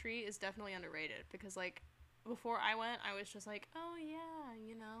 Joshua Tree is definitely underrated because like before I went, I was just like, oh yeah,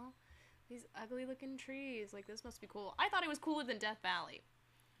 you know, these ugly looking trees, like this must be cool. I thought it was cooler than Death Valley.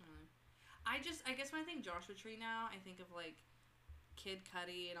 I guess when I think Joshua Tree now, I think of like Kid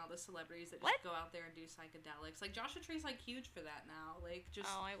Cudi and all the celebrities that just What? go out there and do psychedelics. Like Joshua Tree's like huge for that now. Like just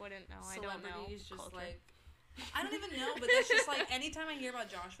I wouldn't know. I don't know. Celebrities just culture. like I don't even know, but that's just like anytime I hear about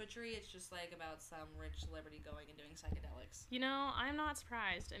Joshua Tree, it's just like about some rich celebrity going and doing psychedelics. You know, I'm not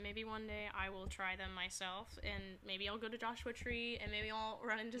surprised, and maybe one day I will try them myself, and maybe I'll go to Joshua Tree, and maybe I'll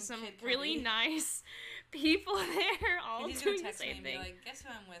run into some really nice people there all He's doing gonna the text me same and be thing. like, guess who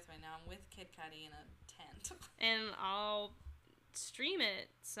I'm with right now? I'm with Kid Cudi in a tent. And I'll stream it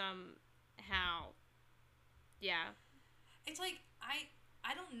somehow. Yeah. It's like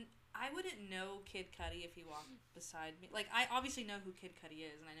I wouldn't know Kid Cudi if he walked beside me. Like, I obviously know who Kid Cudi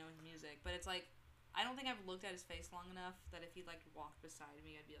is, and I know his music, but it's like, I don't think I've looked at his face long enough that if he, like, walked beside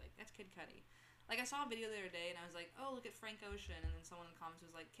me, I'd be like, that's Kid Cudi. Like, I saw a video the other day, and I was like, oh, look at Frank Ocean, and then someone in the comments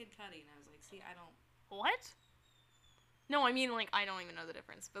was like, Kid Cudi, and I was like, see, I don't... What? No, I mean, like, I don't even know the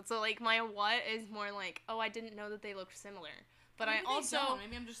difference. But so, like, my what is more like, oh, I didn't know that they looked similar. But maybe I also...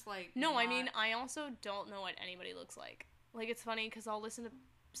 Maybe I'm just, like, No, not... I mean, I also don't know what anybody looks like. Like, it's funny, because I'll listen to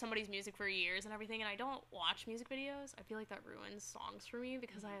somebody's music for years and everything, and I don't watch music videos. I feel like that ruins songs for me,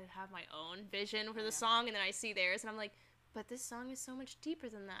 because I have my own vision for the song, and then I see theirs, and I'm like, but this song is so much deeper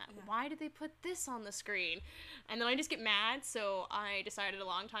than that. Yeah. Why did they put this on the screen? And then I just get mad, so I decided a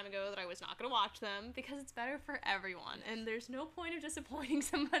long time ago that I was not going to watch them, because it's better for everyone, and there's no point of disappointing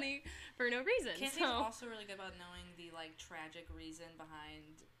somebody for no reason. Kenzie's also really good about knowing the, like, tragic reason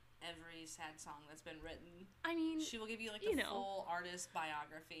behind every sad song that's been written. I mean, she will give you like the full artist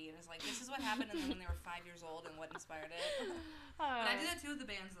biography, and it's like, this is what happened to them when they were 5 years old and what inspired it. But I do that too with the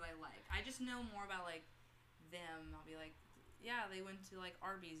bands that I like. I just know more about like them. I'll be like, yeah, they went to like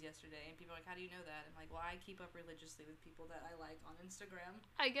Arby's yesterday, and people are like, how do you know that? I'm like, well, I keep up religiously with people that I like on Instagram.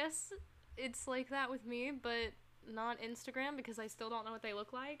 I guess it's like that with me, but not Instagram, because I still don't know what they look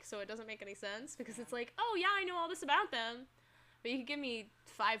like, so it doesn't make any sense, because it's like, oh yeah, I know all this about them. But you can give me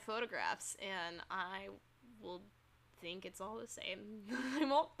 5 photographs, and I will think it's all the same. I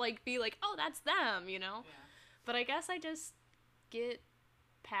won't, like, be like, oh, that's them, you know? Yeah. But I guess I just get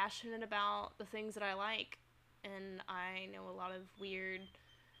passionate about the things that I like. And I know a lot of weird,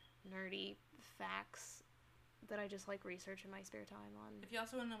 nerdy facts that I just like research in my spare time on. If you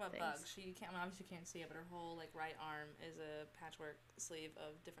also want to know about things. bugs, she can't, well, obviously you can't see it, but her whole like right arm is a patchwork sleeve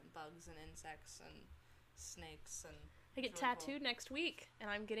of different bugs and insects and snakes and. I get it's really tattooed next week, and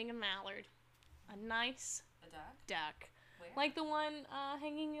I'm getting a mallard. A nice cool. A duck. duck. Where? Like the one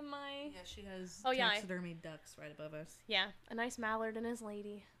hanging in my... Yeah, she has Oh, yeah, taxidermy ducks right above us. Yeah, a nice mallard and his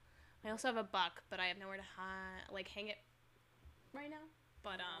lady. I also have a buck, but I have nowhere to hang it right now.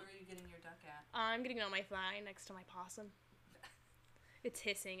 But Where are you getting your duck at? I'm getting it on my thigh next to my possum. It's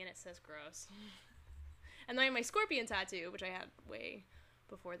hissing and it says gross. And then I have my scorpion tattoo, which I had way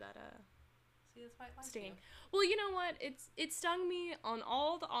before that See, that's why it likes stinging. you. Well, you know what? It stung me on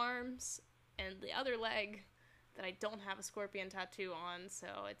all the arms and the other leg that I don't have a scorpion tattoo on, so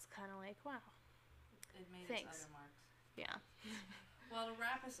it's kind of like, wow. It made Thanks. its other marks. Yeah. Well, to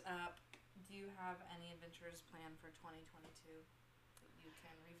wrap us up, do you have any adventures planned for 2022 that you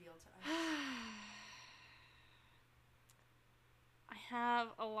can reveal to us? I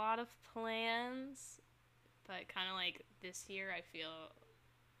have a lot of plans, but kind of like this year, I feel,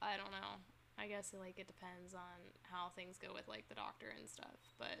 I don't know. I guess it depends on how things go with like the doctor and stuff,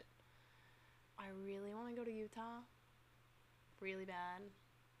 but I really want to go to Utah. Really bad.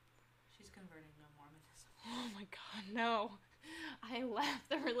 She's converting to Mormonism. Oh my god, no. I left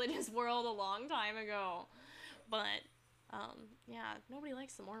the religious world a long time ago. But, yeah, nobody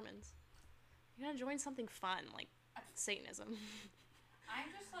likes the Mormons. You gotta join something fun, like Satanism. I'm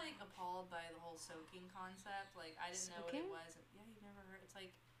just, like, appalled by the whole soaking concept. Like, I didn't know what Soaking? it was. Yeah, you've never heard. It's,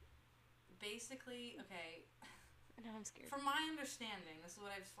 like, basically, okay. Now I'm scared. From my understanding, this is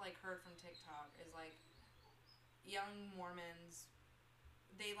what I've, like, heard from TikTok, is, like, young Mormons,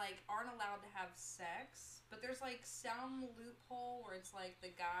 they, like, aren't allowed to have sex, but there's, like, some loophole where it's, like,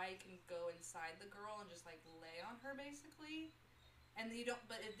 the guy can go inside the girl and just, like, lay on her, basically. And you don't,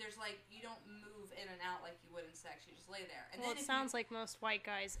 but if there's, like, you don't move in and out like you would in sex, you just lay there. And Well, then it if sounds you, like most white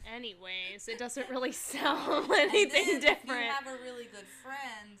guys anyways. It doesn't really sound anything and then different. if you have a really good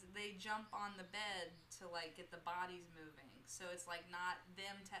friend, they jump on the bed to, like, get the bodies moving. So it's, like, not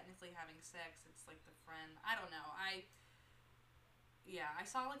them technically having sex, it's, like, the friend. I don't know. I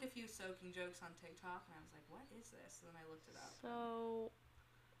saw, like, a few soaking jokes on TikTok, and I was like, what is this? And then I looked it up. So,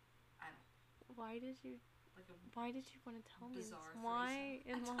 I don't why did you want to tell me this? Bizarre Why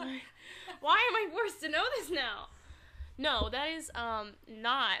threesome. am I why am I forced to know this now? No, that is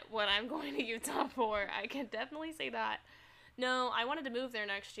not what I'm going to Utah for. I can definitely say that. No, I wanted to move there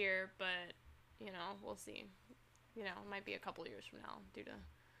next year, but we'll see. It might be a couple years from now due to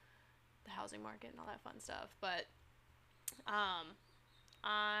the housing market and all that fun stuff. But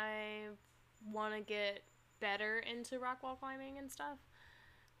I want to get better into rock wall climbing and stuff,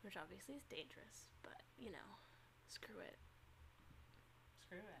 which obviously is dangerous, but screw it.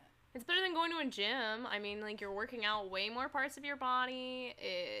 Screw it. It's better than going to a gym. I mean, like, you're working out way more parts of your body.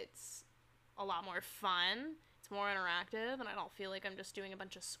 It's a lot more fun. It's more interactive, and I don't feel like I'm just doing a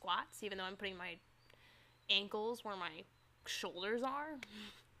bunch of squats, even though I'm putting my ankles where my shoulders are.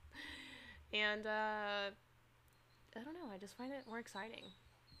 And, I don't know. I just find it more exciting.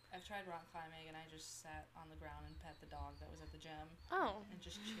 I've tried rock climbing, and I just sat on the ground and pet the dog that was at the gym. Oh. And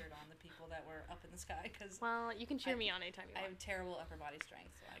just cheered on the people that were up in the sky, because Well, you can cheer me on anytime you I want. have terrible upper body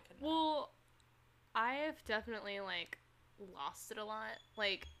strength, so I couldn't. Well, I have definitely, like, lost it a lot.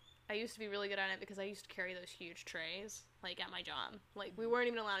 Like, I used to be really good at it because I used to carry those huge trays, like, at my job. Like, we weren't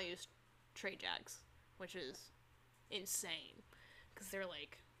even allowed to use tray jacks, which is insane, because they're,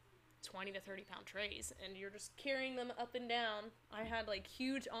 like, 20 to 30 pound trays, and you're just carrying them up and down. I had, like,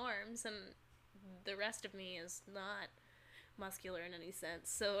 huge arms, and the rest of me is not muscular in any sense,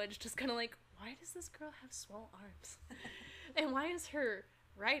 so it's just kind of like, why does this girl have swole arms? And why is her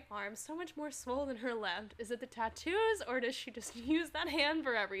right arm so much more swole than her left? Is it the tattoos, or does she just use that hand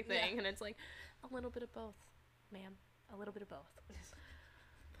for everything? Yeah. And it's like, a little bit of both, ma'am. A little bit of both.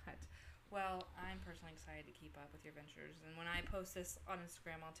 But, well, I'm personally excited to keep up with your ventures. And when I post this on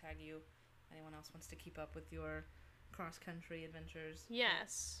Instagram, I'll tag you. Anyone else wants to keep up with your cross-country adventures.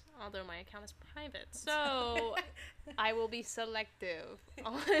 Yes, although my account is private, so I will be selective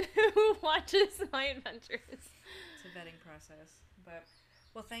on who watches my adventures. It's a vetting process. But,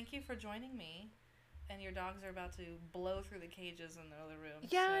 well, thank you for joining me. And your dogs are about to blow through the cages in the other room.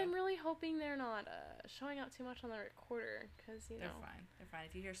 Yeah, so I'm really hoping they're not showing out too much on the recorder, because, they're fine. They're fine.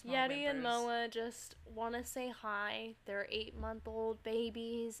 If you hear small Yeti and whimpers, Moa just want to say hi. They're 8-month-old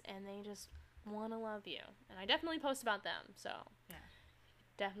babies, and they just want to love you. And I definitely post about them, so Yeah.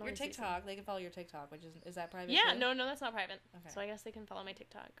 definitely Your TikTok, they can follow your TikTok, which is that private? Yeah, too? no, that's not private. Okay. So I guess they can follow my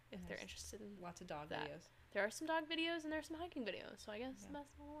TikTok if they're Nice. interested in Lots of dog that. videos. There are some dog videos and there's some hiking videos, so I guess the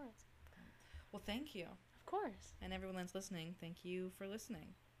best of all worlds. Well, thank you. Of course. And everyone that's listening, thank you for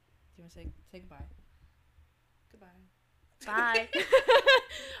listening. Do you want to say goodbye? Goodbye. Bye.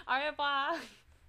 Au revoir.